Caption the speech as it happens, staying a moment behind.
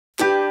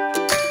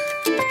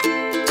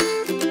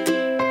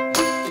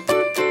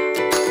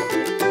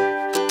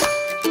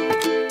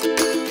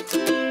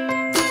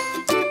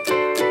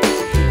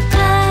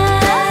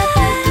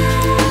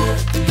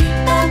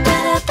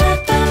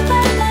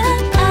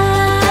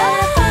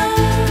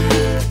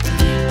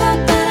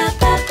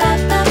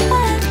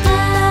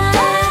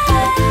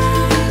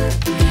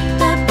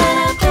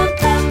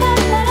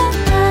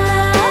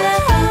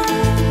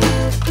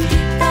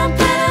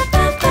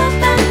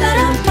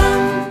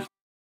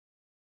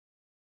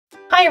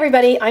Hi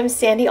everybody, I'm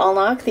Sandy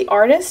Allnock, the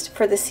artist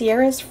for the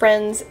Ciara's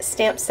Friends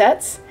stamp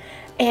sets,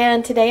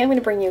 and today I'm going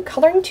to bring you a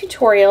coloring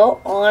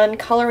tutorial on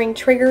coloring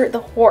Trigger the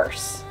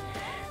horse.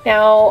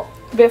 Now,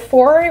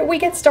 before we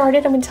get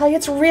started, I'm going to tell you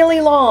it's really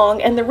long,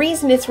 and the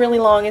reason it's really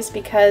long is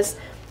because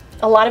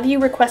a lot of you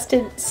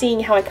requested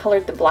seeing how I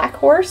colored the black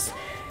horse,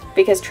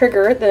 because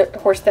Trigger, the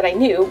horse that I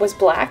knew, was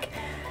black.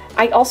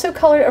 I also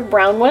colored a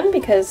brown one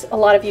because a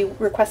lot of you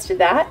requested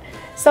that.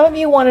 Some of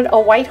you wanted a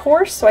white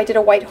horse, so I did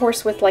a white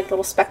horse with like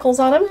little speckles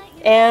on him,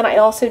 and I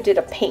also did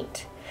a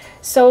paint.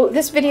 So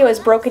this video is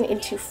broken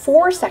into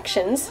 4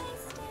 sections,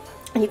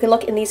 and you can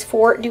look in these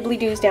 4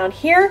 doobly-doos down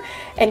here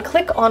and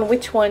click on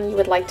which one you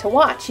would like to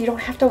watch. You don't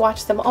have to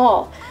watch them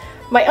all.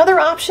 My other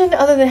option,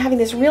 other than having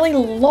this really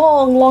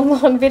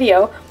long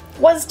video,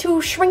 was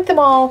to shrink them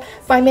all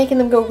by making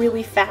them go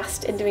really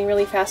fast and doing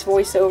really fast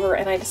voiceover,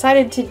 and I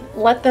decided to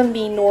let them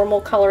be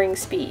normal coloring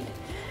speed.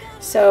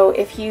 So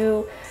if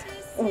you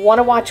want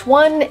to watch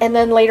one and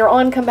then later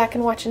on come back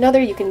and watch another,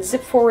 you can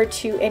zip forward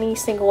to any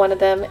single one of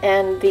them,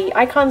 and the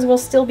icons will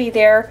still be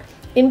there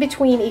in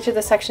between each of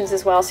the sections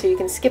as well, so you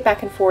can skip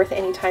back and forth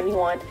anytime you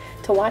want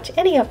to watch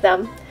any of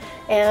them.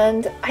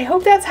 And I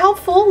hope that's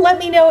helpful. Let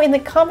me know in the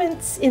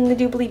comments in the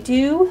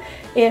doobly-doo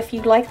if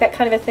you'd like that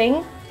kind of a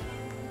thing,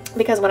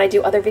 because when I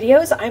do other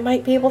videos I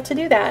might be able to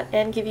do that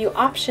and give you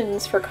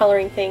options for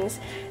coloring things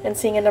and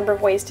seeing a number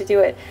of ways to do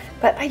it.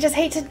 But I just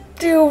hate to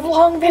do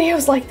long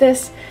videos like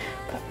this,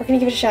 but we're gonna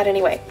give it a shot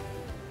anyway.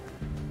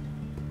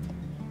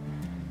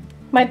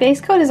 My base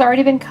coat has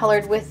already been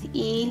colored with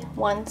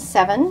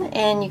E17,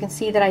 and you can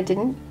see that I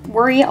didn't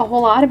worry a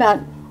whole lot about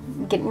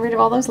getting rid of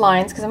all those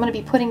lines because I'm going to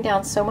be putting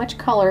down so much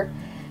color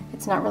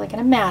it's not really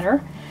going to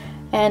matter.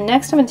 And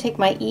next I'm going to take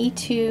my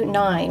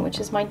E29, which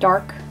is my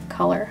dark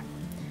color,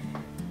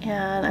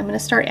 and I'm going to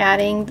start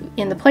adding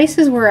in the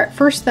places where at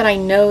first that I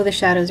know the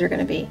shadows are going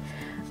to be.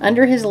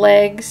 Under his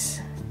legs,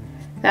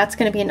 that's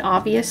going to be an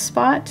obvious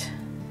spot,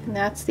 and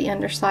that's the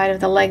underside of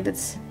the leg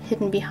that's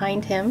hidden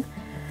behind him.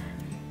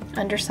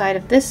 Underside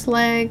of this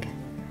leg.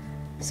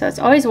 So it's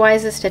always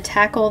wisest to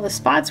tackle the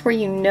spots where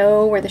you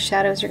know where the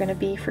shadows are going to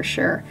be for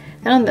sure.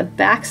 Then on the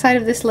back side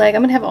of this leg,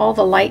 I'm going to have all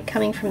the light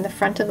coming from the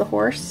front of the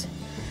horse.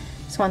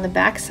 So on the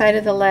back side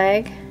of the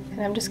leg,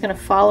 and I'm just going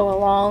to follow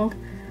along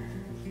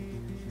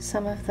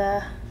some of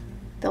the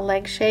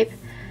leg shape.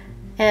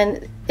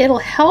 And it'll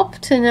help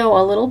to know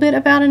a little bit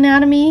about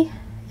anatomy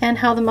and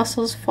how the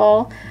muscles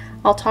fall.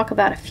 I'll talk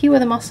about a few of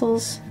the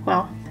muscles.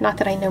 Well, not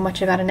that I know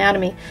much about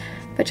anatomy,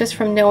 but just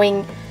from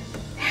knowing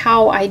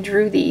how I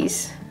drew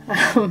these,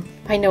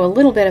 I know a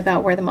little bit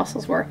about where the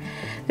muscles were.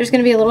 There's going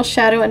to be a little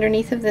shadow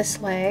underneath of this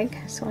leg,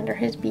 so under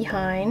his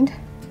behind.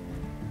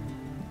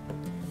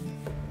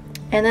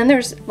 And then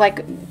there's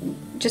like,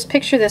 just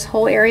picture this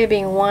whole area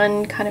being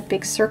one kind of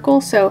big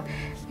circle, so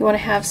you want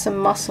to have some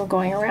muscle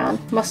going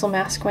around, muscle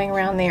mass going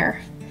around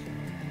there.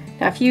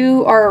 Now if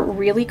you are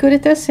really good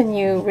at this and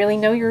you really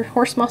know your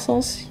horse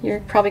muscles,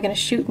 you're probably going to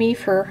shoot me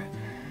for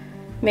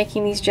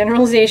making these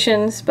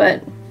generalizations,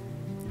 but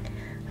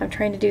I'm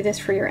trying to do this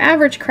for your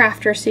average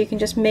crafter so you can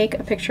just make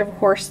a picture of a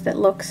horse that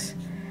looks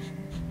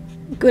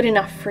good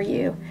enough for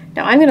you.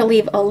 Now I'm going to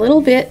leave a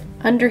little bit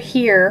under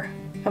here.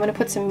 I'm going to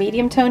put some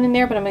medium tone in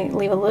there, but I'm going to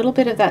leave a little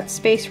bit of that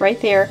space right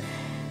there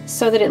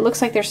so that it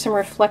looks like there's some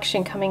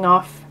reflection coming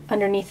off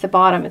underneath the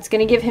bottom. It's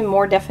going to give him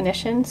more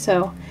definition,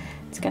 so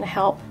it's going to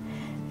help.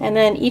 And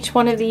then each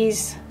one of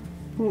these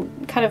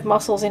kind of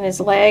muscles in his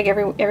leg,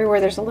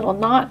 everywhere there's a little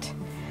knot,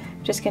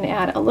 I'm just going to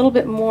add a little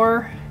bit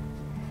more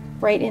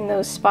right in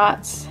those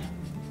spots.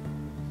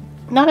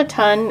 Not a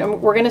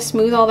ton. We're going to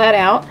smooth all that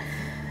out,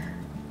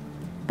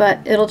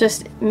 but it'll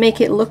just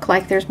make it look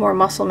like there's more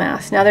muscle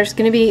mass. Now there's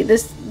going to be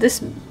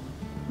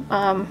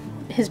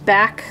his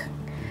back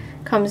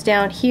comes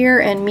down here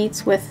and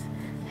meets with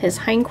his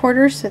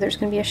hindquarters, so there's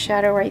going to be a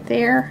shadow right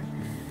there.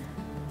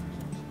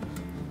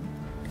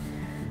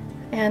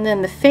 And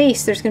then the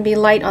face, there's going to be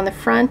light on the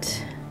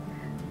front,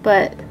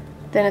 but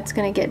then it's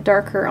going to get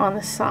darker on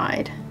the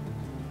side.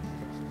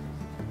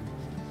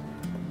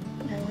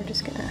 And we're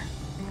just going to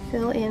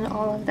fill in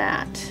all of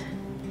that.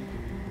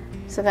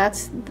 So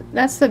that's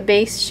the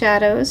base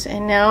shadows,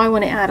 and now I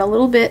want to add a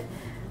little bit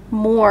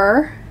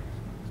more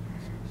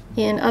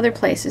in other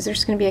places.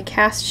 There's going to be a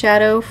cast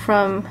shadow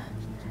from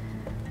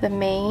the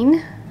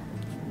mane,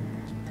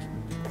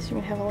 so you're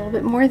going to have a little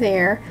bit more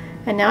there.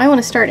 And now I want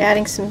to start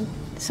adding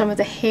some of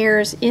the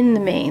hairs in the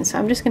mane, so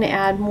I'm just going to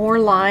add more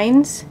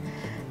lines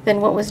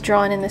than what was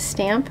drawn in the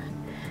stamp.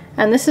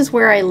 And this is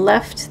where I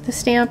left the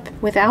stamp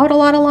without a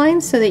lot of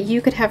lines so that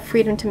you could have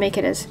freedom to make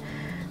it as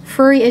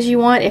furry as you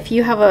want. If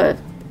you have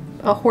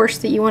a horse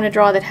that you want to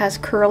draw that has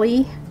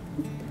curly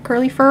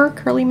fur,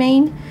 curly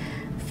mane,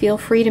 feel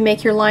free to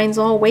make your lines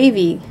all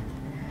wavy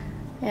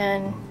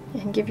and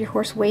give your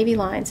horse wavy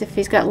lines. If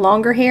he's got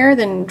longer hair,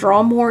 then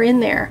draw more in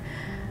there.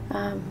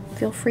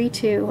 Feel free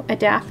to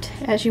adapt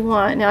as you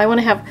want. Now I want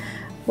to have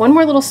one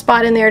more little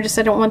spot in there, just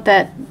I don't want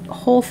that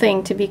whole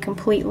thing to be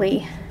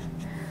completely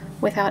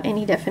without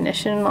any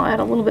definition. I'll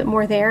add a little bit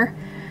more there,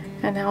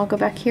 and now I'll go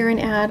back here and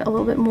add a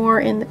little bit more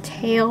in the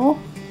tail.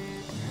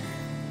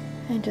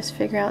 And just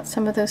figure out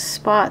some of those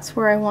spots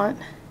where I want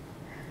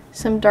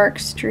some dark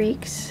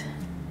streaks.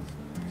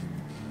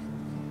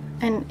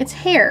 And it's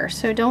hair,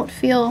 so don't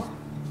feel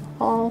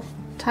all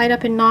tied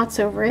up in knots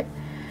over it.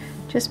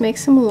 Just make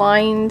some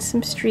lines,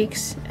 some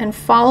streaks, and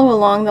follow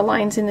along the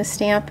lines in the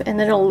stamp, and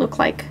then it'll look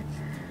like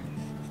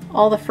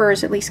all the fur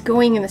is at least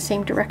going in the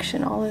same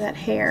direction, all of that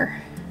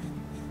hair.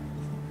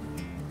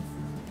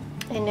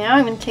 And now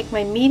I'm going to take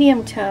my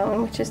medium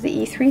tone, which is the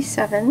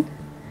E37,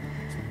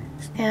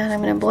 and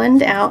I'm going to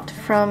blend out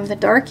from the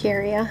dark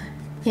area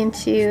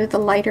into the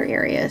lighter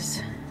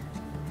areas.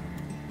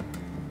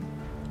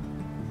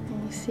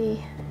 And you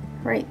see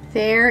right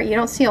there, you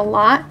don't see a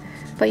lot,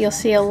 but you'll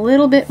see a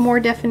little bit more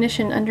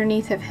definition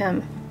underneath of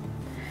him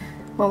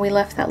when we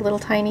left that little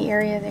tiny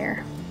area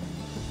there.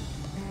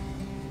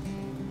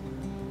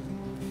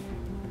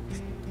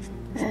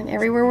 And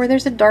everywhere where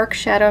there's a dark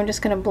shadow, I'm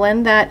just going to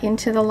blend that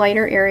into the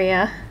lighter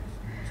area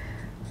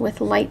with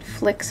light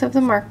flicks of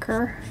the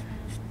marker.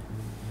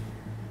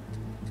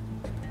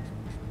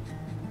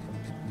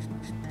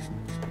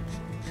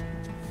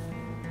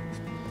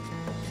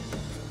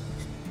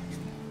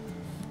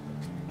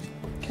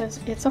 Because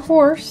it's a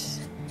horse,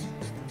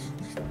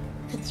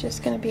 it's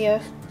just going to be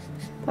a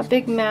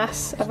big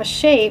mass of a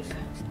shape.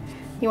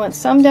 You want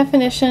some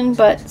definition,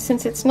 but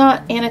since it's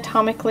not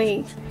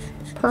anatomically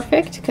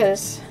perfect,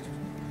 because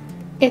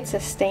it's a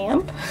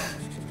stamp,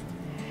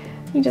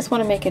 you just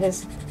want to make it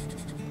as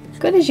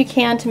good as you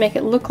can to make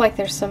it look like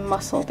there's some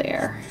muscle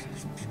there.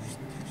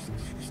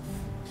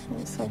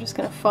 And so I'm just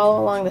going to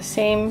follow along that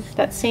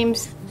same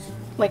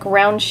like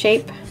round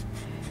shape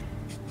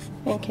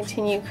and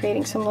continue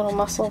creating some little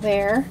muscle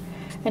there,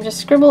 and just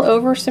scribble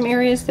over some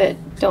areas that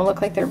don't look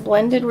like they're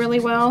blended really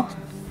well,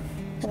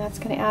 and that's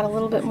going to add a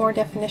little bit more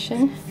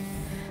definition.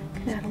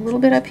 Add a little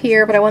bit up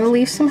here, but I want to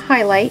leave some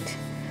highlight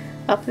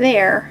up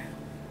there.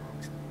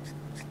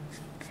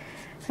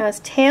 Now his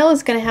tail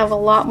is going to have a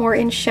lot more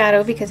in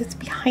shadow because it's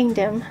behind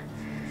him,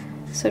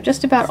 so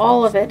just about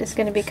all of it is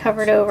going to be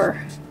covered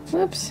over,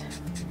 whoops,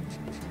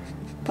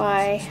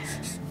 by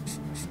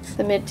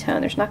the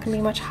mid-tone. There's not going to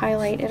be much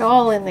highlight at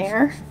all in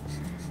there.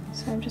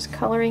 So I'm just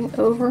coloring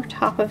over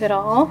top of it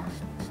all.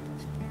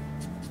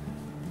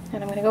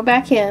 And I'm going to go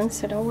back in,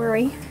 so don't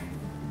worry.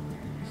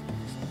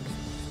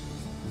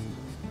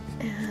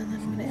 And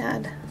I'm going to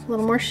add a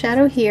little more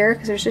shadow here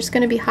because there's just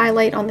going to be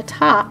highlight on the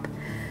top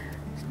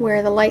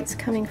where the light's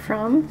coming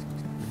from.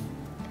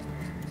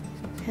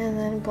 And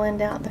then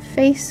blend out the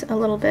face a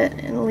little bit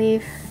and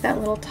leave that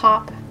little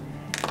top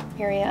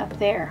area up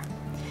there.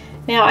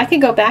 Now I could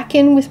go back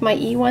in with my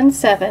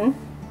E17,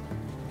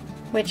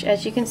 which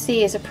as you can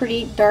see is a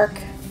pretty dark,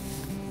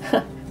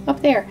 up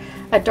there,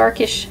 a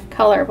darkish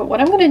color. But what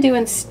I'm going to do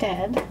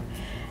instead,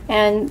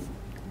 and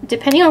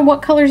depending on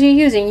what colors you're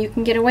using, you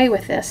can get away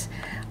with this,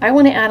 I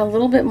want to add a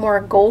little bit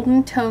more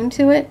golden tone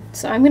to it.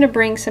 So I'm going to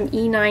bring some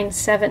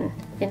E97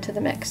 into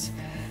the mix.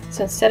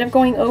 So instead of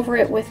going over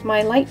it with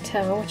my light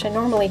tone, which I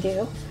normally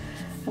do,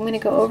 I'm going to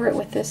go over it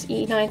with this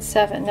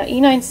E97. Now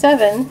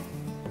E97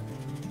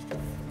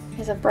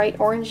 is a bright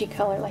orangey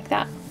color like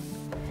that.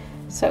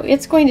 So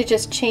it's going to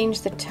just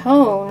change the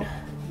tone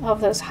of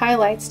those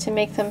highlights to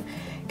make them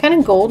kind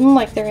of golden,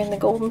 like they're in the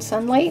golden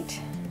sunlight.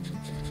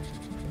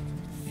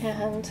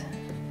 And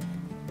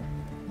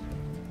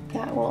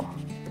that will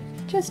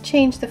just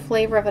change the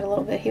flavor of it a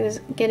little bit. He was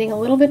getting a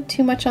little bit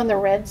too much on the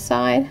red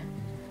side,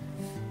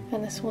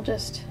 and this will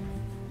just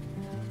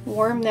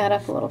warm that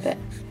up a little bit.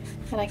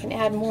 And I can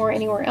add more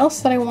anywhere else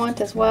that I want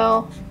as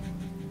well,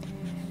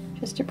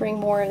 just to bring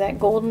more of that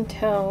golden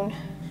tone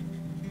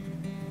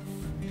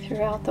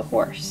throughout the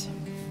horse.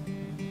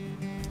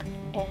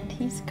 And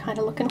he's kind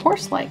of looking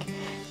horse-like.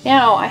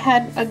 Now I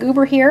had a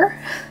goober here,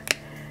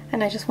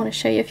 and I just want to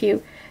show you if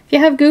you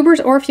have goobers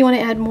or if you want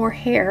to add more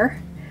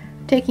hair.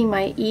 I'm taking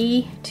my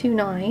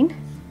E29 and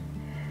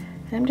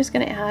I'm just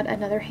going to add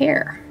another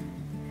hair.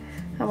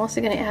 I'm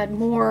also going to add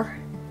more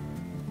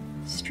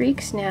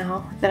streaks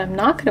now that I'm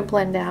not going to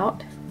blend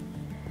out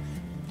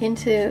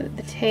into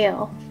the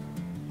tail,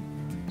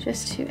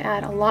 just to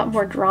add a lot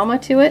more drama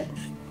to it,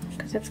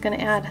 because it's going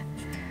to add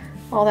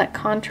all that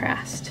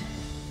contrast.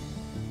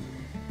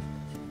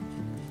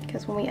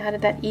 Because when we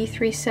added that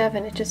E37,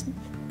 it just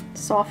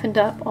softened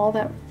up all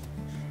that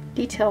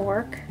detail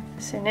work.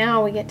 So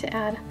now we get to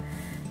add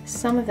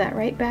some of that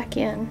right back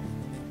in.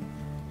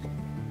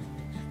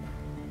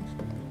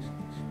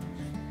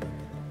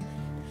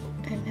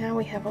 And now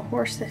we have a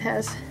horse that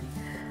has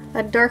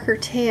a darker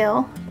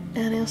tail,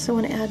 and I also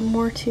want to add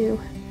more to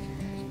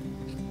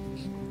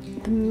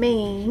the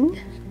mane.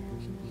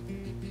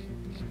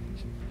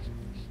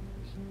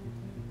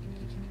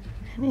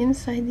 And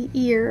inside the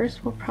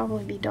ears will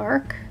probably be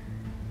dark.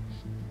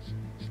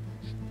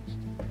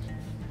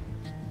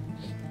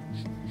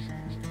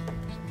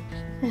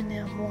 And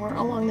now more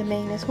along the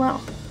mane as well.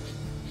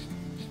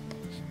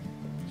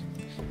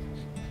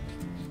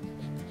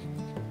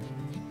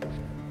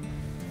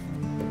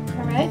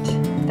 Alright,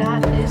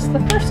 that is the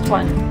first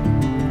one.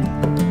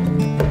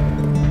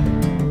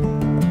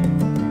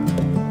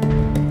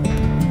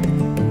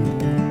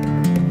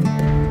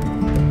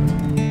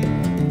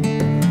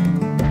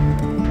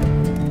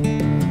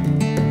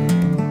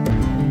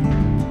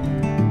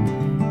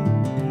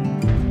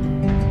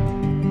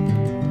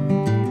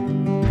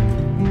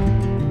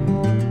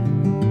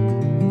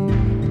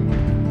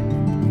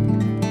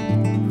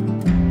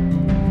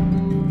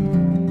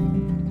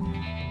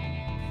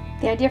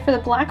 idea for the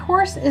black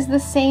horse is the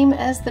same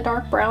as the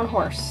dark brown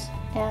horse,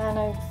 and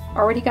I've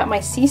already got my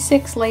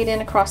C6 laid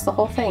in across the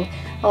whole thing.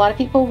 A lot of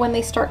people, when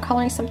they start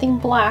coloring something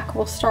black,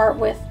 will start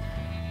with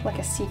like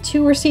a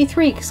C2 or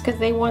C3 because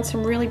they want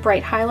some really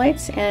bright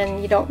highlights,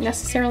 and you don't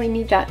necessarily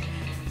need that.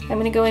 I'm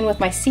going to go in with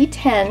my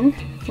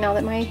C10 now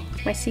that my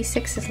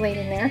C6 is laid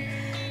in there,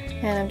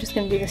 and I'm just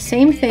going to do the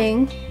same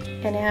thing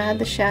and add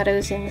the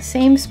shadows in the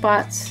same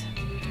spots,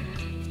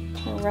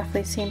 or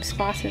roughly the same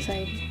spots as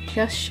I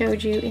just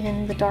showed you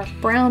in the dark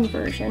brown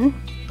version.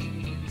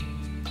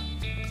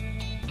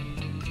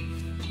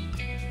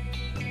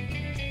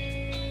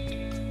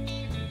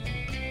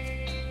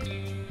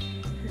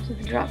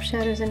 The drop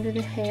shadows under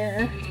the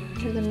hair,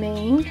 under the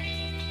mane,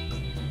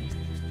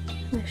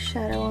 the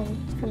shadow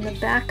from the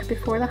back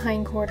before the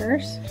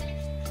hindquarters,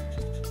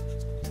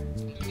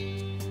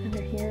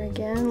 under here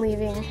again,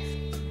 leaving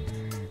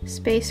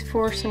space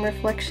for some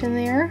reflection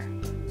there,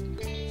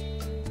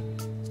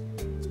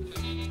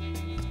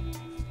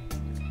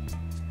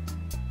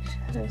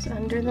 shadows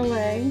under the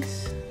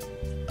legs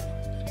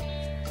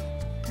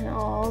and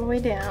all the way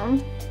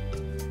down.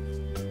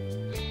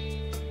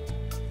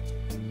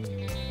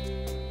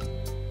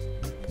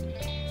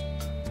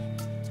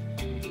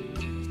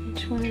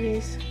 One of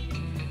these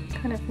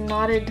kind of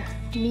knotted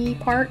knee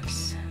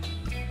parts,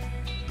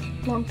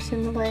 lumps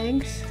in the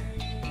legs,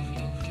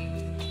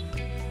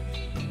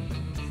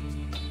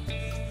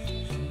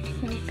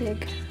 and a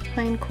big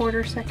hind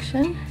quarter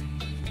section.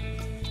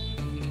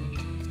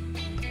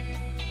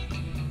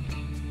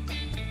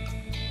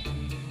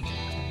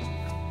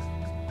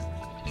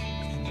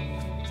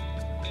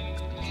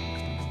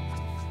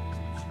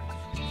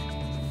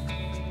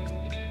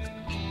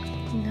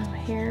 Now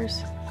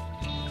hairs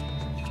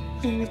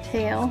in the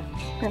tail,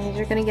 and these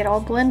are going to get all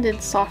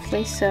blended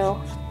softly,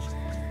 so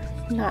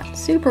I'm not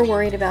super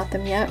worried about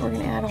them yet. We're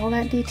going to add all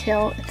that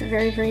detail at the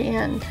very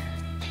end.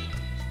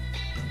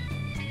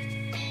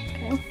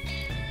 Okay,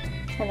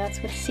 and that's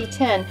with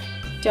C10.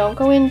 Don't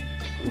go in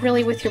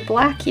really with your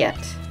black yet.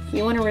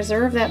 You want to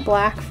reserve that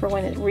black for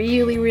when it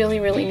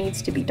really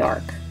needs to be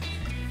dark.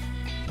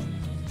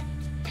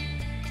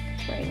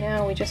 Right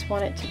now we just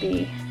want it to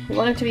be, we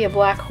want it to be a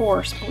black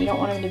horse, but we don't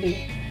want him to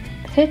be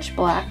pitch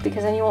black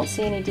because then you won't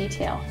see any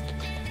detail.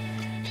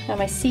 Now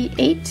my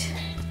C8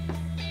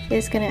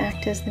 is going to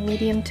act as the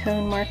medium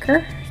tone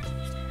marker,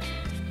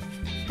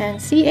 and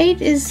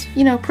C8 is,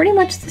 you know, pretty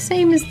much the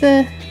same as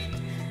the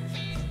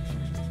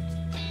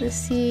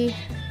C10,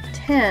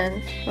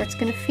 or it's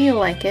going to feel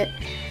like it,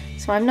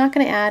 so I'm not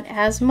going to add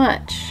as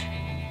much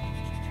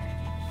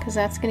because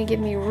that's going to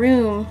give me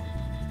room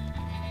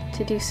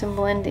to do some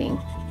blending.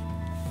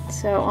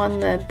 So on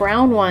the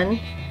brown one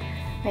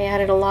I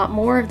added a lot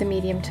more of the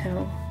medium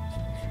tone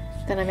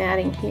than I'm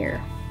adding here.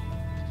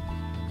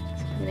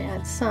 So I'm going to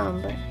add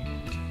some, but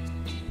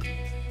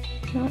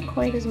not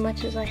quite as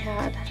much as I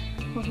had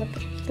on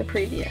the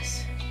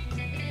previous.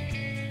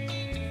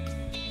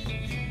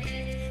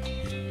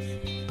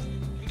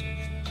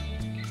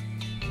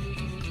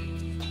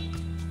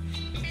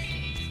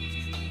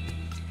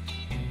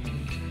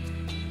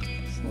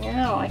 So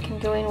now I can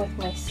go in with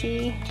my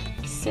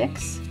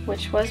C6,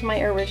 which was my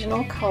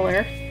original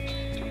color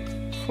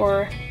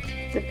for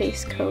the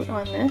base coat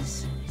on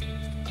this,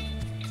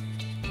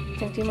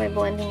 and do my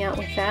blending out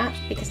with that,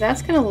 because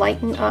that's going to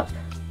lighten up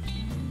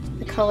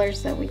the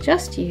colors that we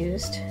just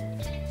used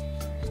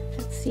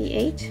at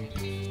C8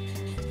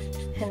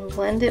 and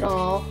blend it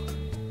all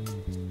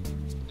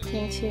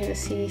into the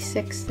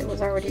C6 that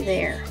was already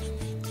there.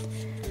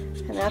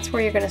 And that's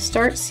where you're going to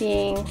start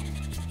seeing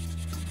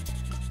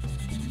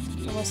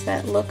almost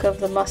that look of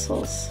the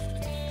muscles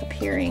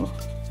appearing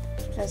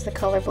as the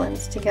color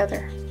blends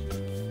together.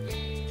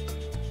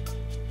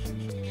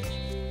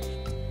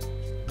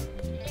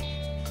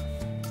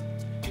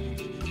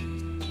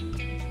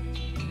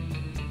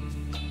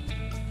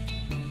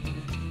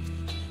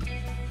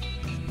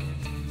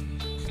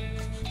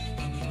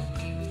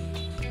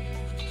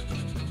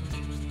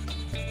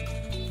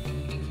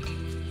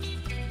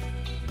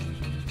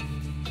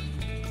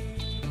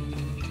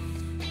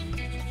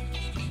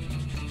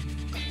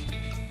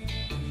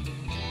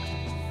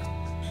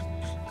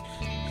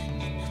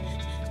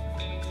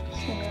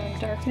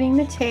 Darkening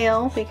the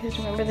tail, because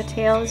remember the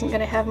tail isn't going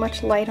to have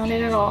much light on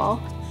it at all.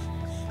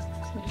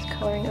 So I'm just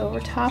coloring over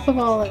top of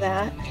all of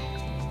that.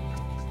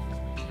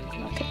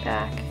 Knock it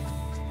back.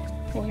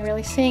 And you're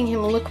really seeing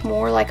him look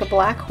more like a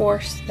black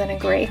horse than a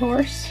gray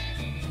horse.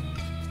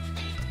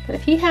 But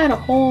if he had a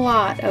whole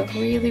lot of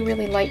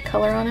really light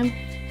color on him,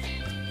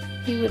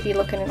 he would be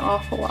looking an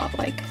awful lot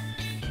like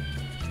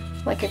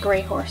a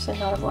gray horse and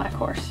not a black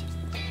horse.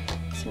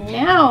 So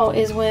now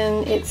is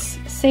when it's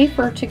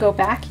safer to go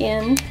back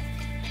in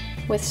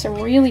with some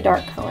really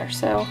dark color.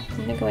 So I'm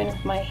going to go in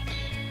with my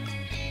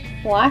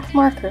black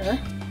marker,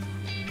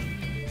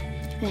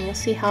 and you'll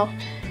see how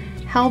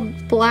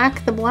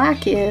black the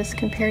black is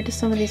compared to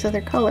some of these other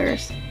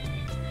colors.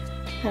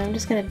 And I'm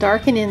just going to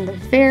darken in the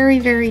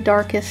very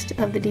darkest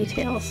of the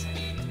details.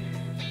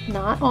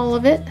 Not all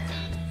of it,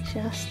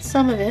 just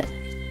some of it.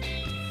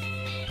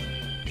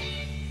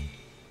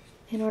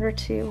 in order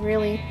to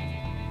really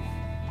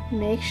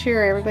make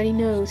sure everybody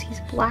knows he's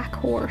a black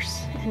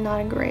horse and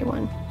not a gray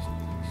one.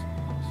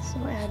 So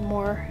add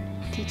more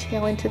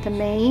detail into the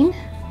mane.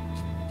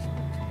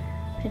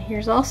 And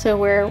here's also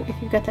where, if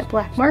you've got that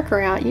black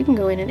marker out, you can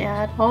go in and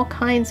add all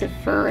kinds of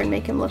fur and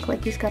make him look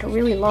like he's got a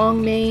really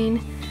long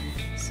mane.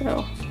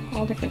 So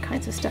all different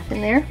kinds of stuff in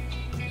there.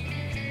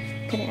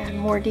 I'm going to add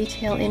more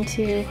detail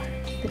into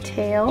the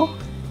tail.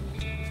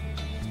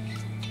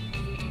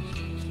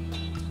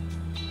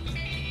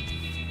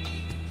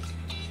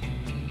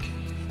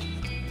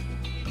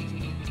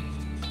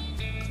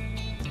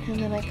 And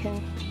then I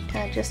can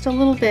add just a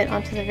little bit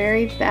onto the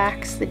very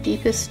backs, the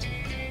deepest,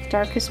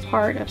 darkest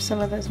part of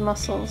some of those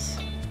muscles.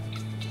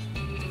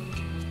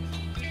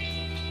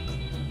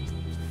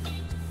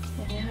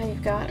 And now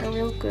you've got a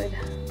real good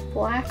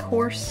black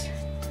horse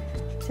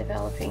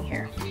developing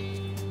here.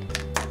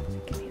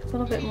 Give me a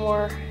little bit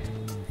more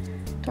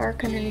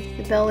dark underneath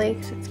the belly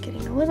because it's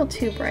getting a little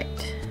too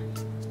bright.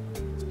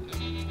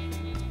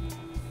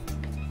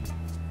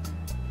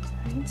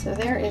 All right, so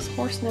there is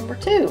horse number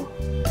 2.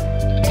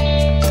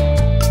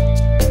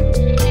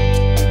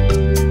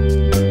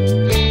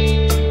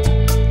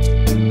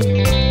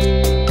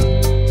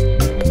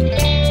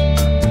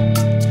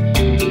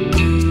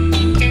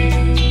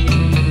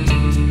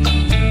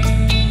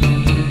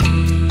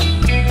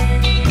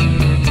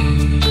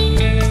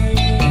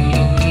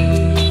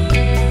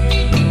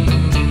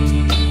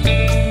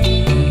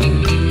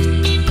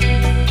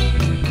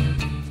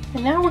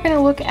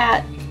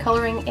 At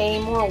coloring a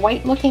more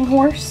white looking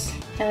horse,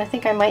 and I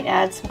think I might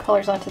add some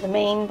colors onto the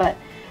mane, but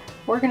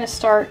we're going to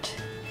start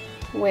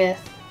with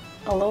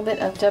a little bit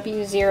of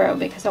W0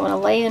 because I want to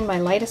lay in my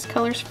lightest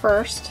colors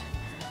first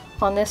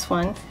on this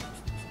one.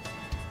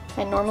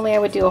 And normally I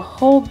would do a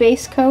whole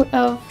base coat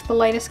of the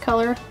lightest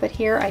color, but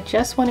here I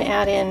just want to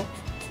add in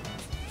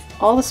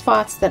all the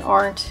spots that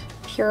aren't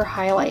pure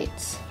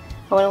highlights.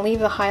 I want to leave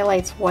the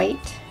highlights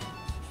white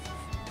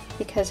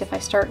because if I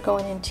start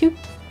going in too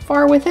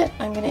far with it,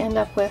 I'm going to end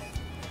up with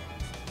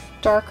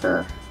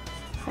darker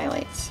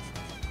highlights.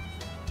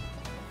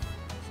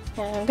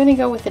 And I'm going to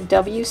go with the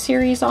W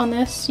series on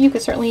this. You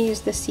could certainly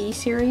use the C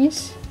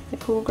series, the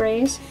cool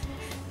grays,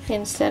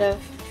 instead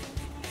of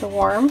the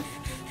warm.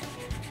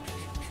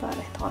 But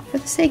I thought for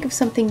the sake of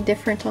something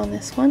different on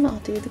this one, I'll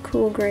do the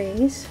cool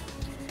grays.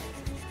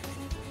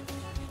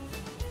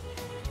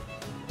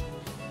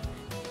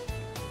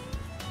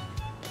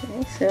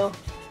 Okay, so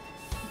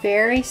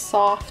very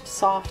soft,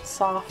 soft,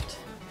 soft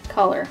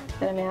color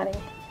that I'm adding.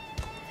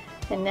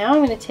 And now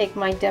I'm going to take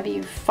my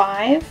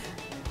W5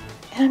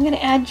 and I'm going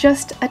to add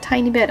just a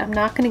tiny bit. I'm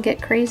not going to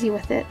get crazy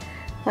with it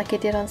like I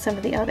did on some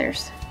of the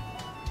others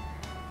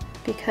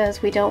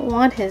because we don't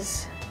want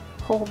his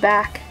whole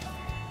back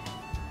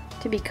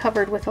to be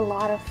covered with a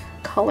lot of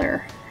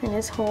color in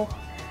his whole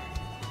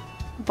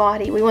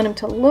body. We want him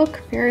to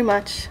look very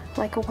much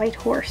like a white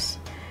horse.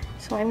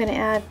 So I'm going to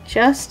add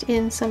just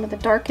in some of the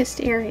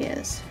darkest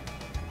areas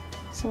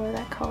some of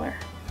that color.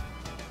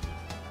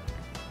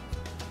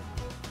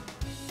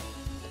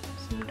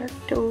 Some dark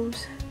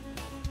toes.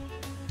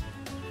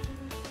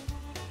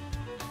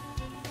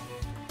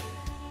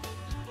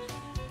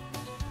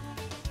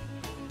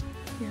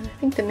 And I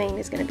think the mane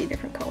is going to be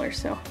different colors,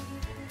 so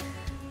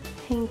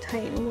hang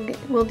tight and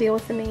we'll deal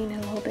with the mane in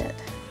a little bit.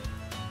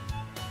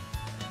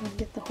 We'll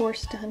get the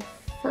horse done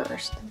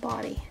first, the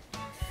body.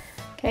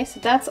 Okay, so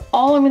that's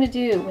all I'm going to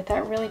do with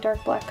that really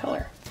dark black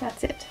color.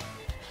 That's it.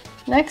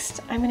 Next,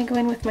 I'm going to go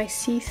in with my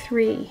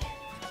C3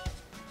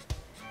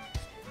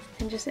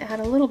 and just add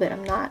a little bit.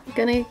 I'm not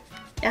going to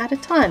add a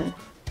ton,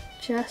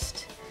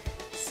 just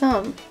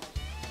some.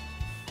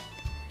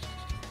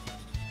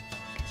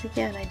 Because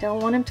again, I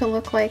don't want him to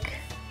look like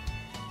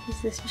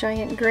he's this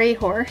giant gray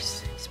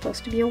horse. He's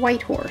supposed to be a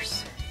white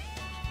horse.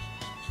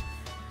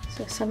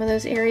 So some of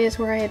those areas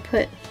where I had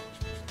put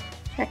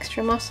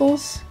extra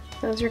muscles,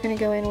 those are going to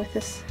go in with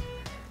this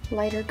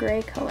lighter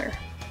gray color.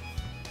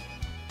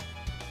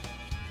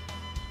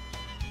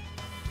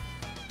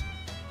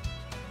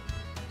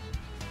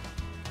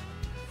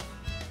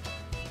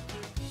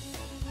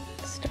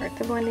 Start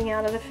the blending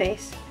out of the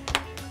face.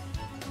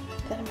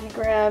 Then I'm going to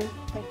grab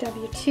my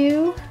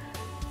W2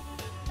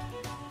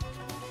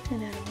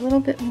 and add a little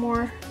bit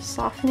more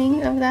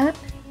softening of that.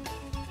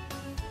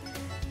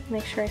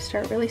 Make sure I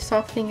start really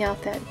softening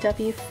out that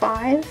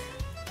W5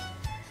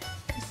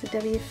 because the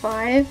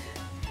W5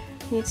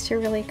 needs to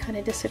really kind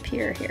of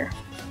disappear here.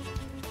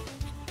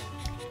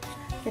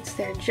 It's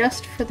there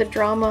just for the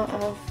drama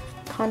of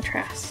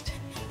contrast.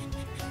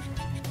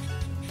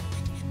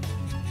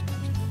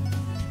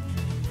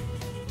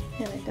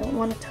 And I don't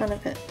want a ton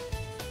of it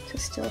to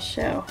still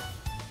show.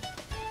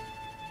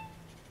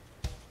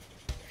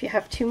 If you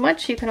have too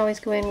much, you can always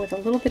go in with a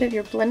little bit of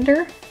your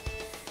blender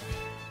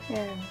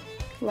and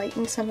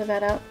lighten some of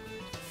that up.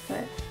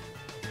 But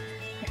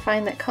I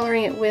find that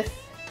coloring it with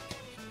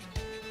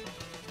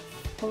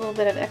a little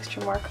bit of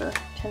extra marker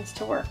tends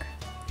to work.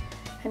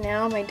 And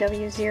now my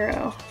W0.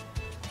 I'm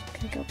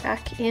going to go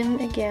back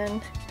in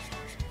again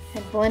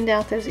and blend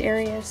out those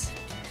areas.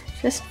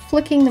 just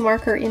flicking the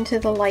marker into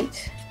the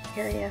light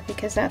area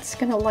because that's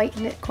going to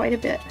lighten it quite a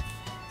bit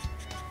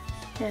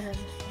and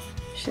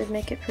should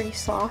make it pretty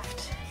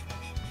soft.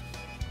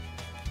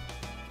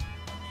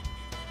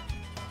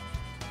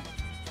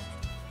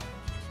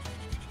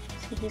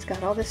 See, he's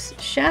got all this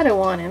shadow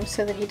on him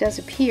so that he does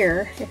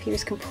appear. If he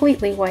was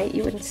completely white,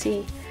 you wouldn't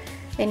see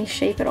any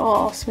shape at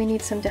all, so we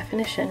need some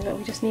definition, but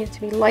we just need it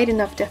to be light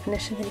enough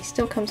definition that he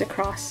still comes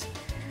across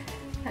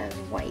as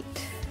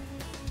white.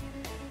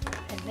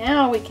 And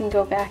now we can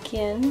go back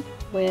in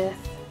with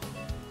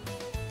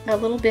a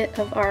little bit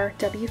of our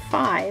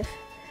W5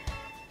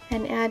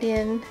 and add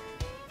in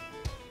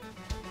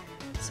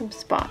some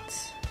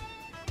spots.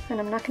 And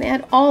I'm not going to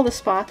add all the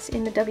spots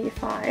in the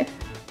W5,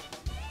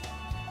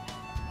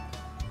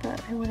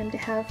 but I want him to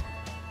have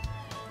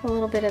a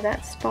little bit of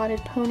that spotted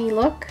pony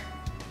look.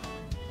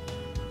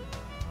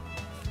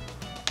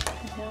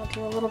 And I'll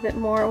do a little bit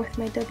more with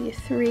my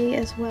W3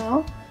 as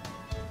well.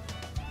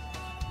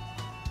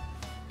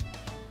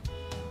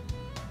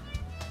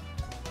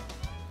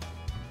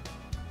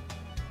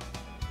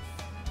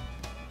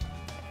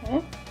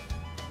 Okay.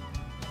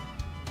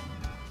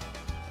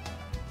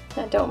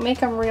 Now don't make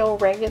them real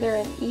regular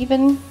and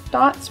even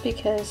dots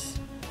because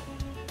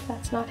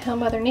that's not how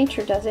Mother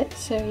Nature does it,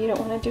 so you don't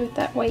want to do it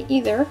that way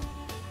either,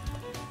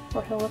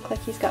 or he'll look like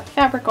he's got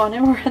fabric on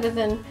him rather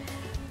than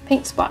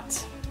paint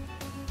spots.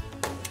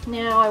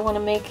 Now I want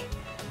to make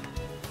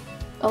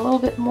a little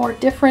bit more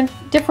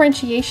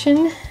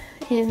differentiation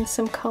in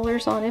some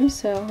colors on him,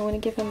 so I want to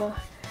give him a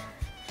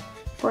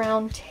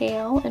brown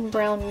tail and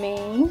brown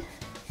mane.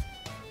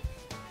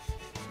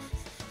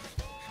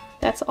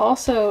 That's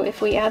also,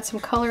 if we add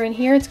some color in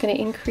here, it's going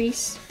to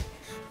increase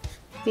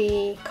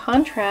the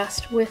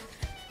contrast with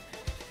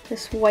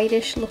this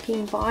whitish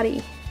looking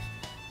body.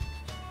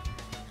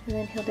 And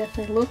then he'll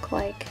definitely look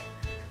like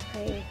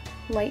a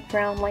light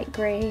brown, light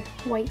gray,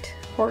 white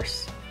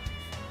horse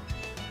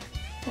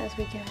as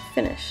we get him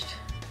finished.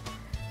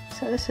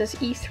 So this is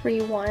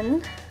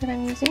E3-1 that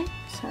I'm using.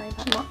 Sorry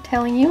about not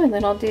telling you. And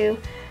then I'll do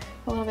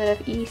a little bit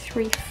of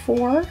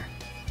E3-4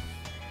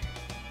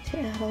 to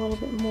add a little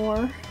bit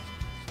more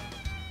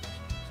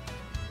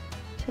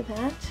to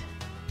that.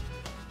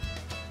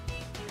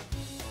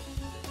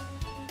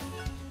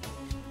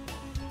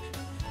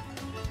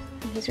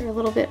 And these are a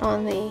little bit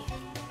on the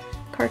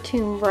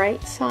cartoon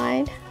bright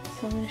side,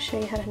 so I'm going to show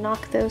you how to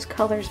knock those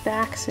colors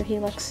back so he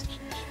looks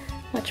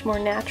much more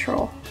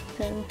natural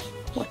than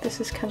what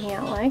this is coming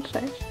out like.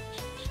 But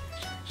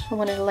I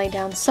wanted to lay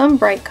down some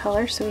bright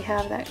color so we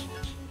have that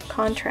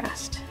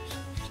contrast.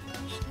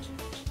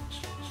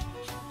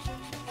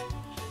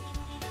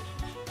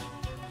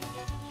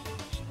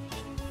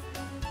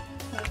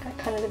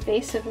 Kind of the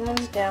base of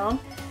those down,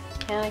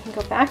 and I can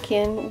go back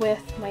in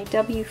with my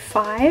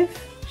W5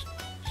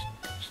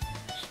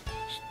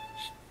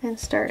 and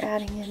start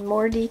adding in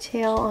more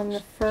detail on the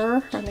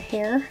fur, on the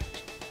hair.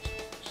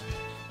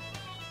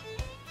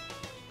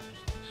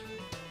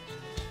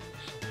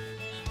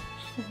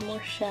 And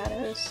more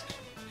shadows.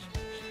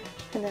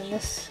 And then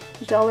this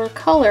duller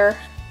color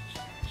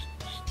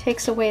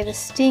takes away the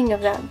sting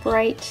of that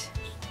bright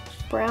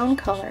brown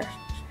color,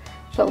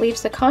 but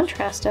leaves the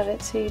contrast of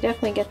it, so you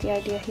definitely get the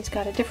idea he's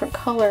got a different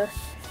color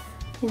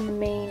in the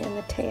mane and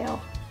the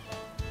tail.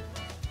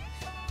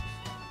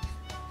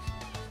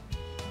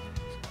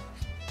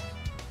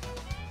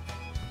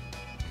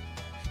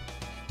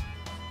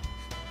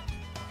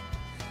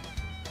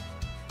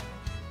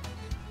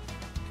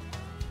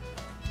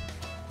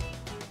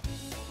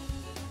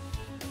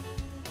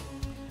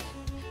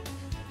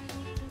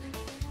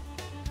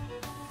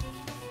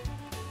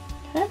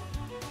 Okay,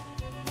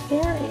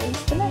 there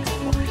is the next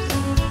horse.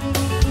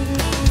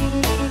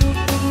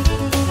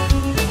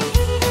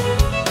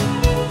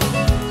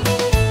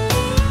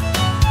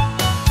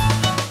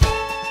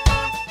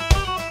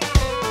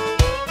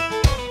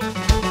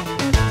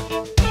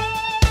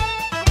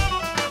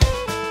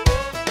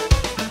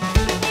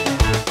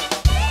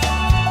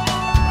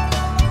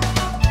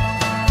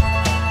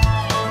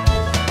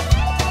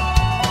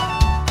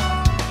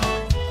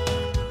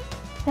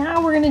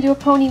 Now we're going to do a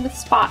pony with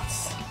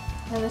spots,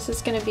 and this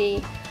is going to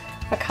be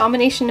a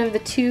combination of the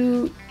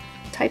two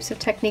types of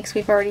techniques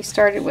we've already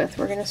started with.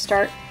 We're going to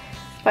start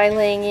by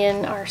laying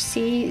in our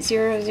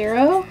C00.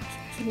 I'm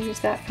going to use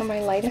that for my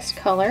lightest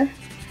color,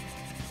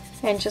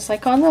 and just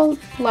like on the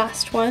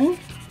last one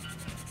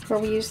where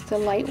we used the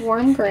light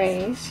warm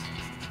grays,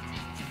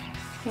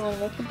 I want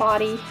to make the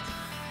body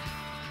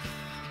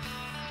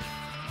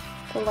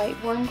the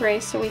light warm gray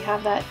so we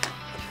have that,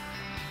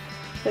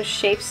 those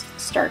shapes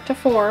start to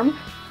form.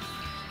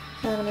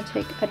 And I'm going to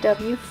take a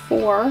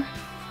W4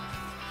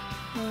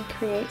 and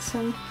create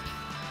some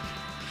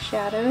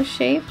shadow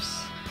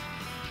shapes,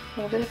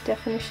 a little bit of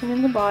definition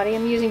in the body.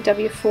 I'm using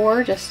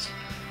W4 just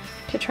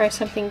to try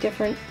something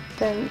different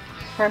than,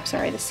 or I'm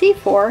sorry, the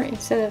C4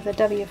 instead of the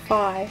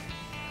W5,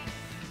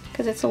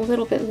 because it's a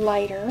little bit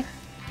lighter,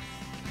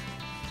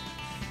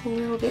 a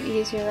little bit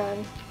easier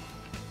on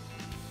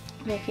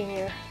making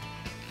your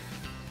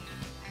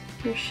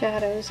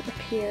shadows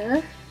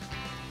appear.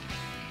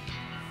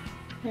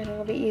 and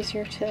it'll be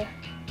easier to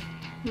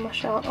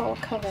mush out all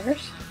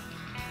colors.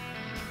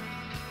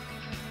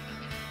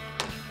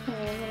 And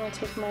then I'll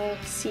take my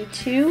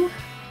C2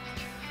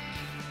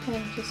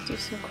 and just do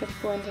some quick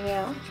blending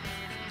out.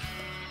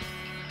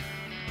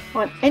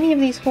 On any of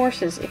these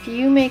horses, if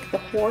you make the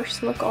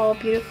horse look all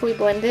beautifully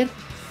blended,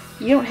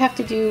 you don't have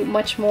to do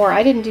much more.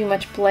 I didn't do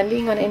much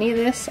blending on any of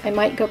this. I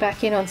might go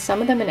back in on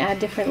some of them and add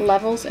different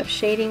levels of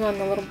shading on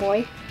the little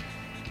boy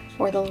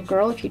or the little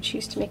girl if you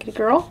choose to make it a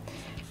girl.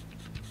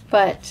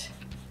 But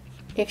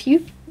if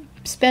you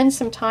spend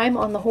some time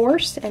on the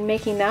horse and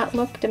making that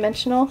look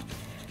dimensional,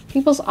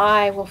 people's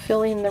eye will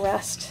fill in the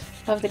rest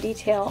of the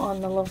detail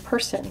on the little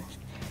person,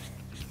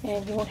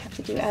 and you won't have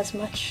to do as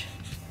much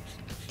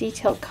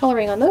detailed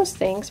coloring on those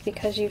things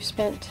because you've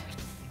spent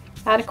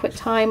adequate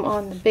time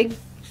on the big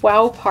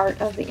wow part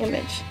of the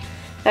image.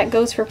 That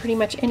goes for pretty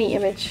much any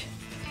image.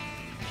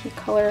 If you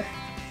color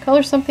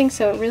something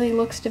so it really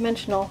looks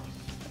dimensional,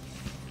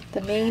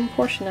 the main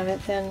portion of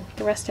it, then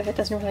the rest of it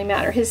doesn't really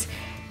matter. His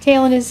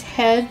tail and his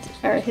head,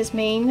 or his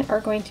mane,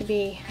 are going to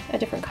be a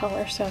different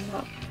color, so I'm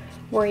not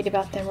worried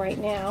about them right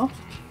now.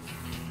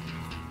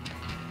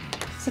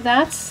 So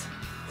that's,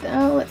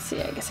 let's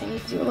see, I guess I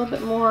need to do a little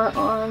bit more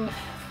on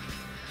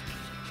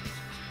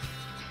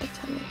the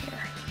tummy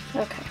here.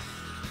 Okay.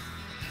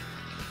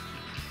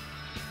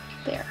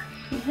 There.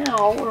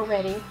 Now we're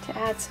ready to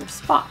add some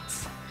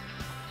spots.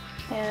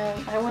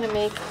 And I want to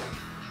make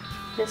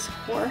this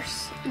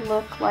horse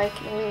look like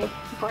a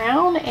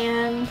brown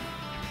and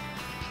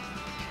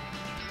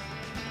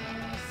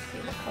let's see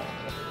what color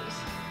I'm going to use.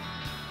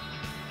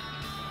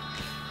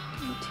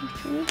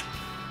 1, 2, 3.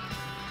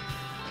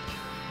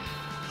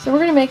 So we're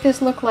going to make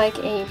this look like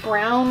a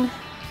brown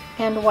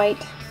and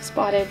white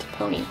spotted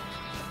pony.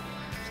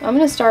 So I'm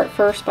going to start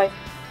first by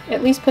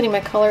at least putting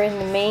my color in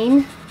the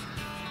mane.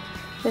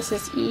 This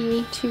is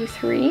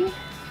E23.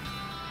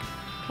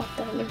 Pop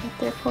that in up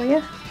there for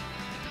you.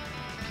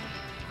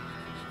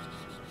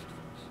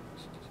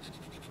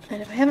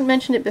 And if I haven't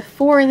mentioned it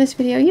before in this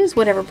video, use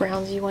whatever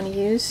browns you want to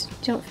use.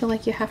 Don't feel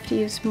like you have to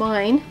use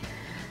mine.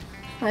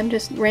 I'm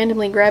just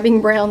randomly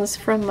grabbing browns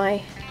from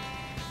my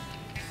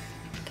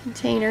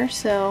container,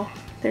 so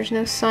there's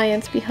no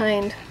science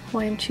behind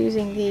why I'm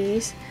choosing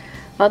these,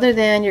 other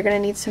than you're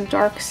going to need some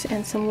darks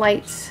and some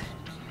lights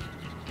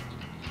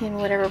in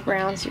whatever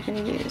browns you're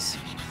going to use.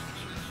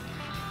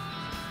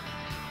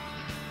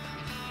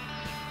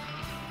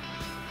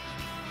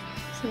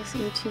 So this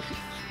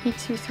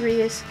E23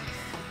 is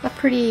a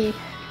pretty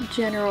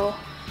general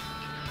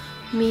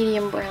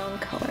medium brown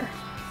color.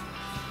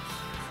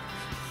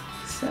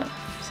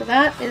 So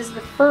that is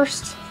the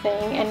first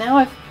thing, and now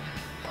I've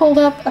pulled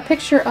up a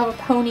picture of a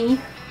pony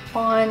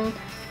on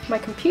my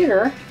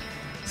computer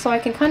so I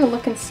can kind of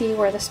look and see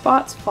where the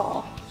spots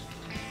fall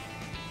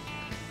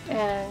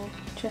and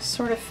just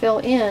sort of fill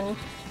in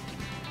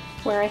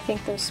where I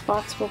think those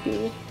spots will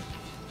be,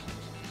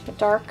 the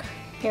dark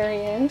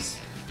areas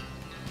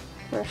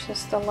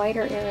versus the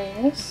lighter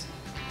areas.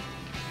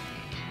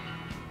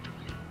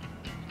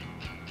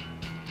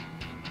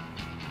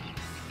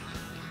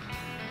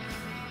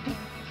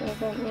 Fill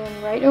them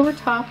in right over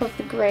top of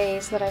the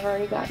grays that I've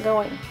already got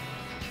going.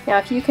 Now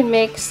if you can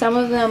make some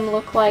of them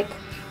look like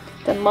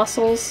the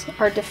muscles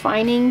are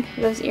defining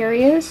those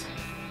areas.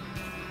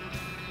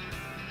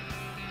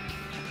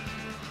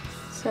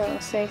 So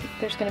say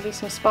there's going to be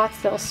some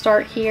spots that'll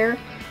start here,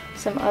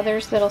 some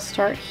others that'll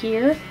start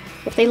here.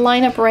 If they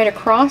line up right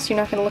across, you're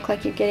not going to look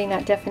like you're getting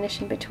that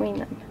definition between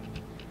them.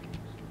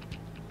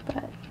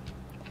 But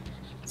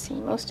let's see,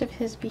 most of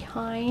his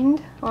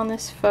behind on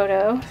this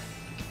photo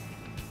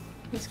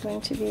is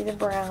going to be the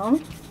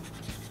brown.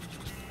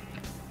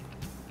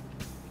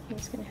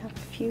 He's going to have a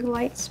few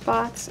light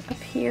spots up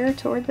here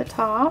toward the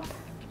top.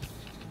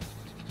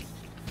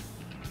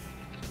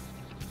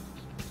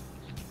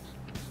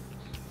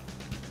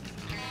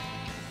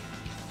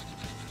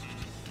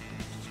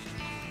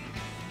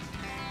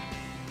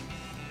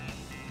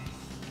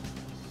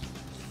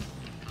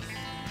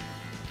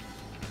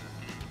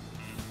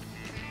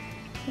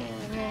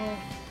 And then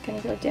I'm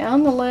going to go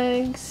down the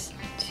legs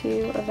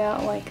to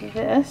about like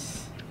this.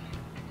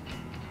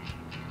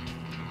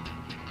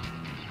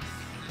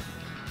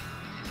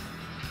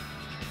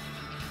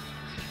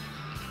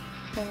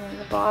 And then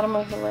the bottom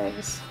of the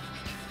legs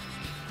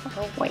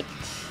are white.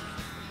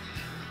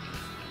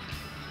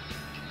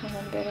 And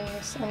I'm betting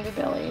this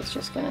underbelly is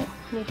just going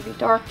to need to be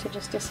dark to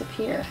just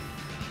disappear.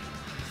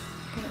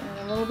 I'm going to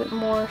add a little bit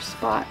more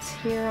spots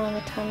here on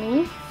the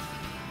tummy.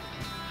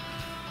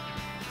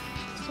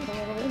 Just a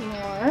little bit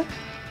more.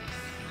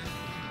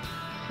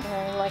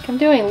 And like I'm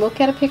doing, look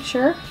at a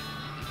picture.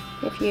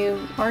 If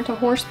you aren't a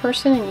horse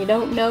person and you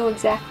don't know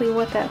exactly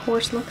what that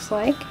horse looks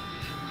like,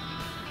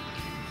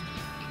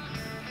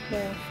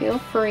 then feel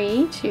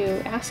free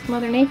to ask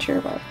Mother Nature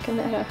about looking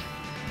at a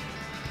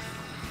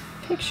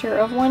picture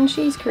of one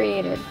she's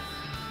created.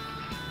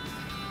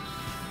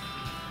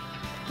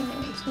 And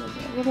there's going to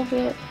be a little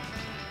bit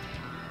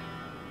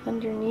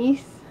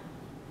underneath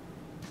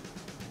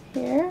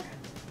here.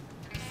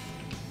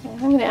 And I'm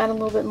going going to add a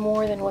little bit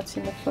more than what's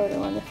in the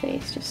photo on the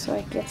face, just so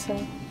I get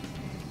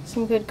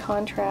some good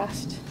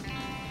contrast.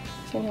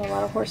 So I know a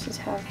lot of horses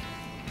have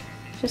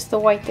just the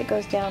white that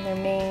goes down their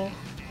mane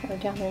or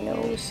down their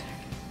nose.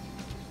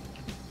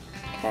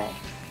 Okay,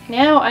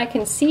 now I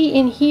can see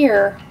in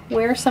here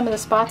where some of the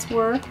spots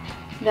were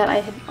that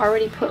I had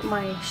already put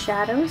my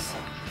shadows.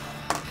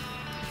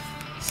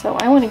 So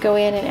I want to go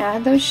in and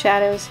add those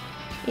shadows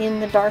in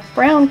the dark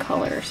brown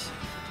colors.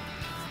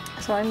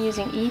 So I'm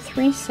using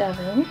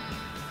E37.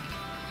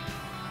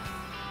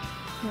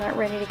 I'm not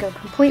ready to go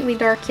completely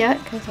dark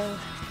yet because I'm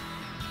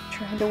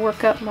trying to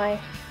work up my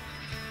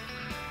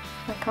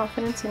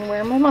confidence in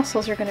where my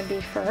muscles are going to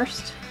be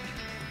first.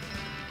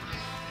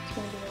 It's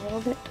going to be a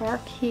little bit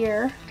dark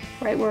here,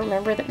 right where,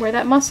 remember that where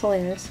that muscle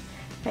is,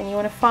 and you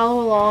want to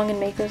follow along and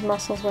make those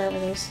muscles wherever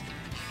those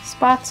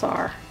spots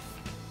are.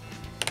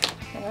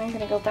 And I'm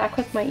going to go back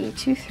with my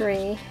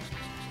E23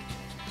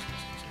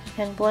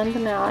 and blend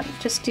them out.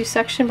 Just do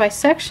section by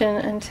section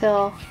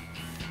until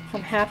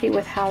I'm happy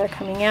with how they're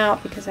coming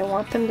out, because I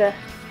want them to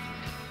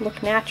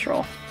look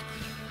natural.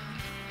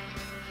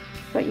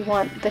 But you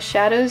want the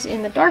shadows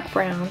in the dark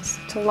browns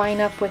to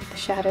line up with the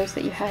shadows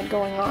that you had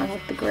going on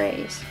with the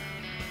grays.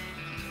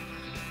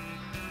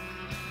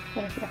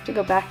 And if you have to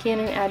go back in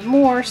and add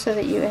more so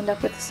that you end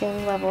up with the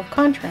same level of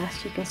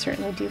contrast, you can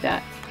certainly do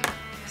that.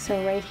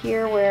 So right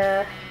here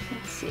where,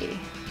 let's see,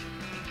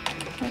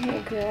 I'm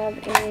going to grab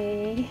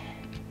a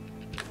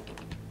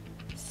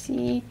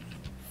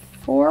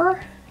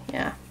C4,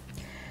 yeah,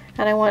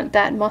 and I want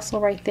that muscle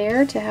right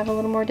there to have a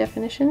little more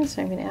definition,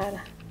 so I'm going to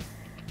add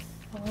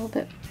a little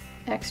bit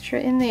extra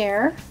in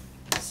there.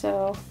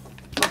 So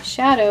my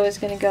shadow is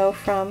going to go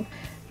from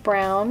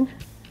brown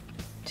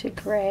to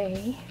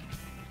gray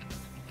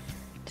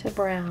to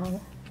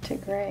brown to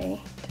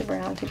gray to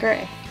brown to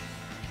gray.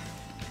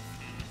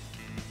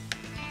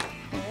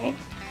 Alright.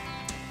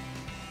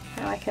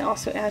 Now I can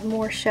also add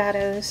more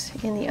shadows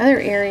in the other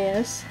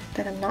areas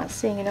that I'm not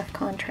seeing enough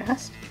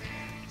contrast.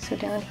 So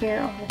down here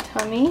on the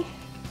tummy,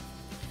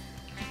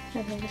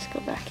 and then just go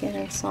back in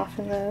and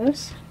soften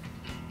those.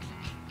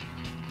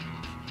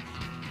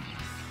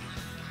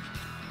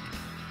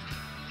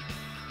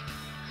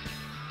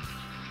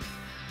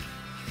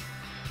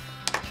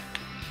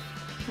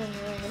 And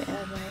then I'm going to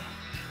add my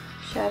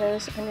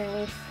shadows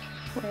underneath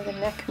where the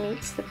neck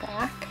meets the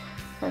back,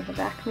 or the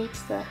back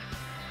meets the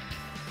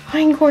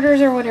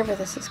hindquarters, or whatever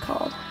this is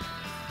called.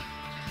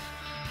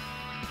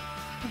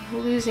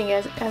 I'm losing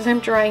as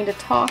I'm trying to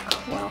talk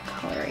while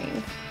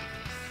coloring.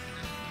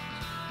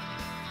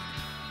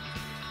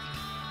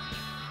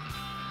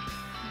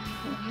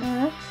 And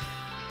that.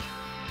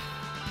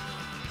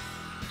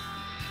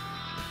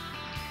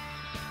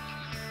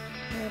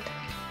 And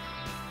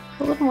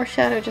a little more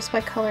shadow just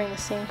by coloring the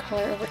same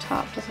color over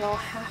top. Doesn't all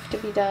have to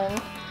be done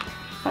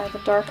by the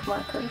dark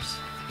markers.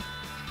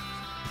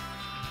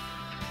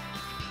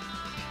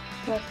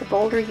 But the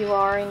bolder you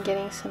are in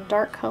getting some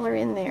dark color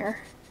in there,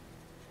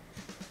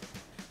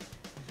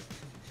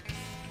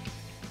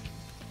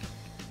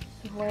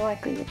 the more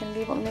likely you're going to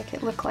be able to make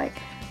it look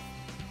like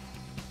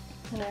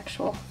an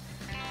actual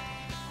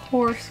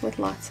horse with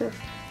lots of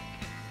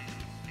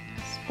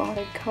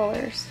spotted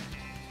colors.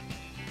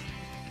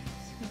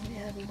 So I'm going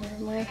to add more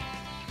of my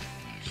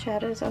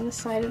shadows on the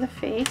side of the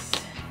face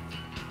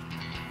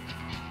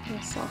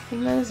and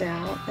soften those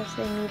out as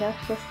they meet up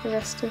with the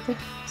rest of the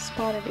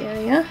spotted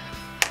area.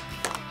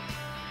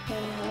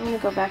 And I'm going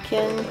to go back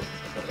in.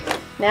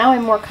 Now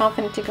I'm more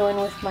confident to go in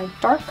with my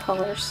dark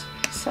colors,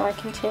 so I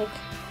can take,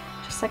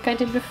 just like I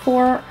did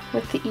before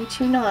with the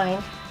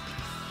E29,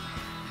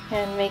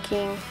 and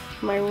making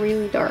my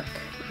really dark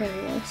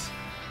areas,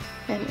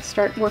 and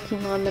start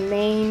working on the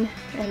mane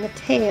and the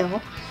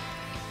tail,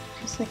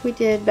 just like we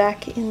did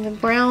back in the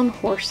brown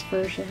horse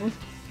version.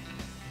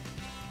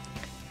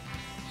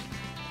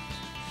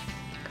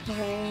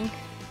 Coloring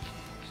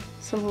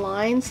some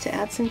lines to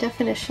add some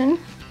definition.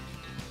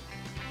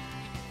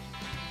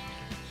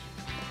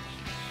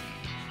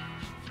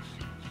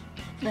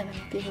 And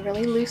I'm being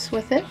really loose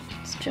with it.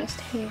 It's just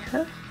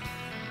hair.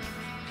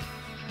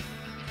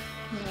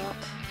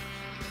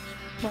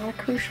 Not a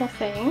crucial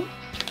thing.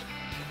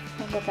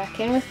 I'll go back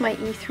in with my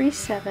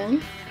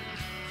E37.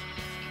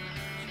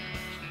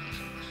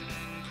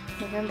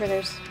 Remember,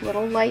 there's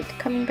little light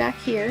coming back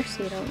here,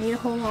 so you don't need a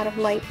whole lot of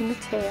light in the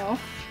tail.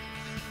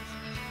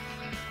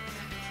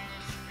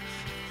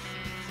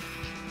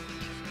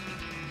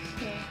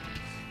 So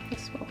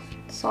this will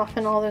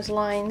soften all those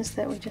lines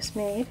that we just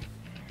made.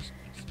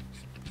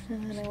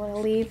 And then I want to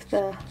leave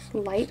the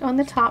light on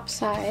the top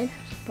side,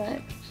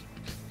 but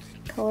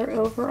color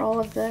over all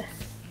of the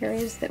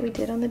areas that we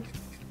did on the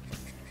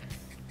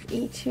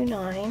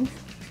E29.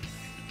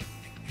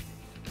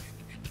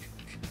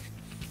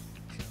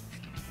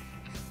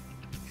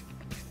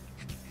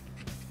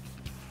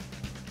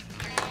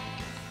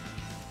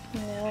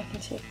 And now I can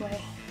take my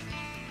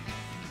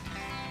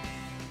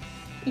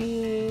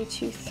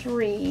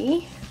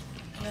E23,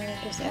 and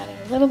I'm just adding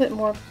a little bit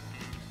more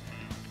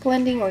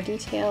blending or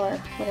detail or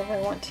whatever I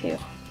want to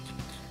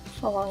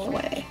along the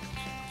way.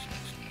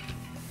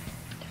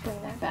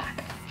 bring that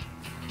back.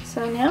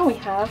 So now we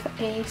have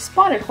a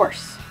spotted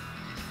horse.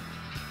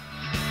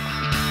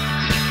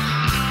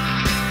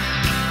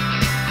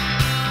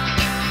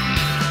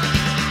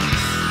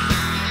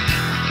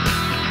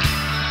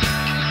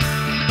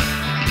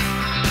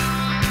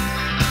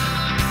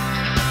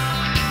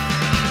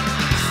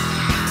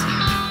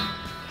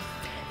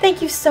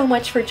 Thank you so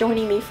much for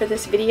joining me for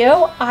this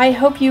video. I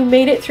hope you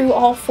made it through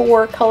all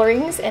 4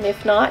 colorings, and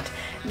if not,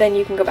 then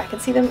you can go back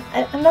and see them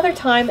at another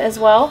time as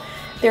well.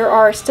 There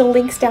are still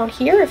links down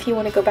here if you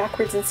want to go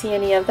backwards and see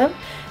any of them.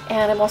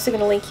 And I'm also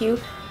going to link you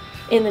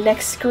in the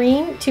next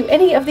screen to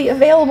any of the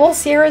available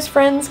Ciara's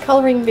Friends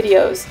coloring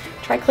videos.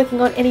 Try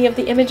clicking on any of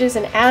the images,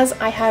 and as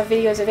I have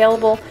videos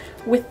available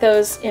with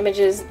those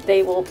images,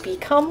 they will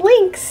become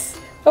links.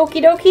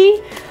 Okie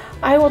dokie.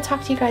 I will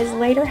talk to you guys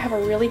later. Have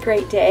a really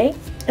great day.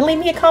 And leave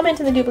me a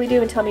comment in the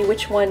doobly-doo and tell me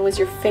which one was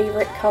your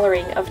favorite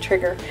coloring of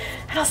Trigger.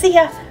 And I'll see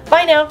ya.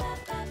 Bye now.